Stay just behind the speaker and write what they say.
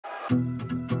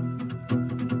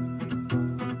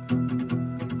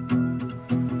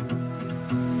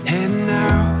Heading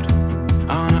out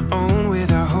on our own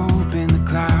with our hope in the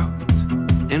clouds,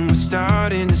 and we're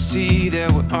starting to see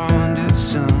that we're onto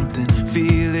something.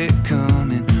 Feel it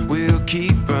coming, we'll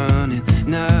keep running,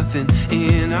 nothing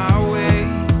in our way,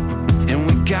 and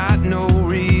we got no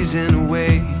reason to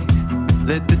wait.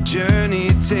 Let the journey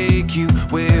take you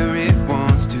where it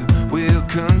wants to. We'll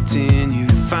continue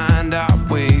to find our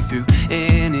way through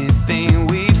anything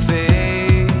we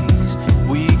face.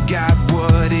 We got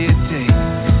what it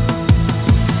takes.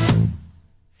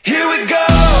 Here we go.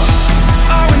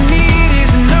 All we need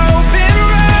is an open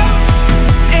road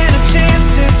and a chance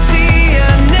to see a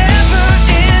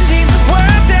never-ending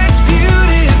world that's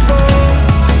beautiful.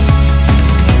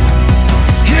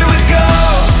 Here we go,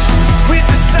 with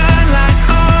the sunlight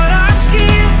on our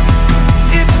skin.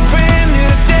 It's a brand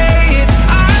new day, it's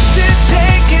ours to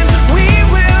take, and we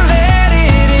will let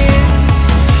it in.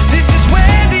 This is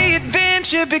where the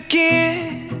adventure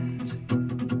begins.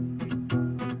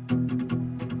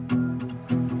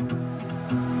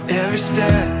 Every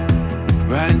step,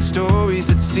 writing stories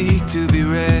that seek to be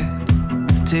read,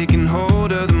 taking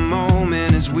hold of the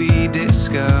moment as we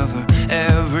discover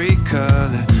every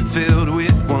color filled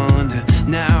with wonder.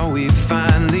 Now we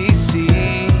finally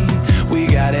see we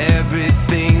got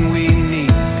everything we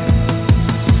need.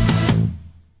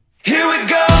 Here we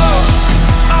go.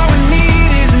 All we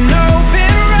need is an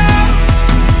open road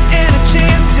and a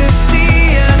chance to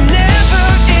see a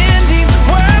never-ending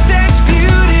world that's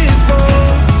beautiful.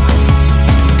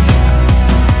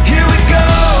 Here we go,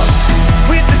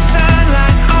 with the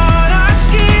sunlight on our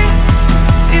skin.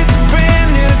 It's a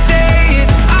brand new day,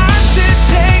 it's ours to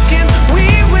take, and we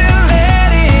will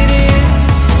let it in.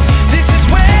 This is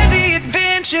where the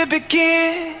adventure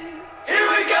begins. Here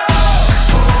we go.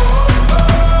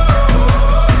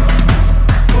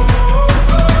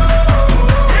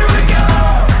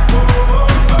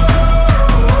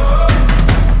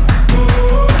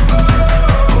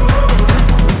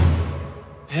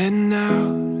 Heading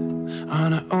out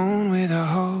on our own with our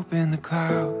hope in the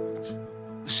clouds.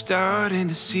 We're starting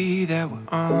to see that we're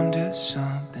onto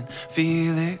something.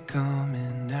 Feel it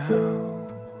coming now.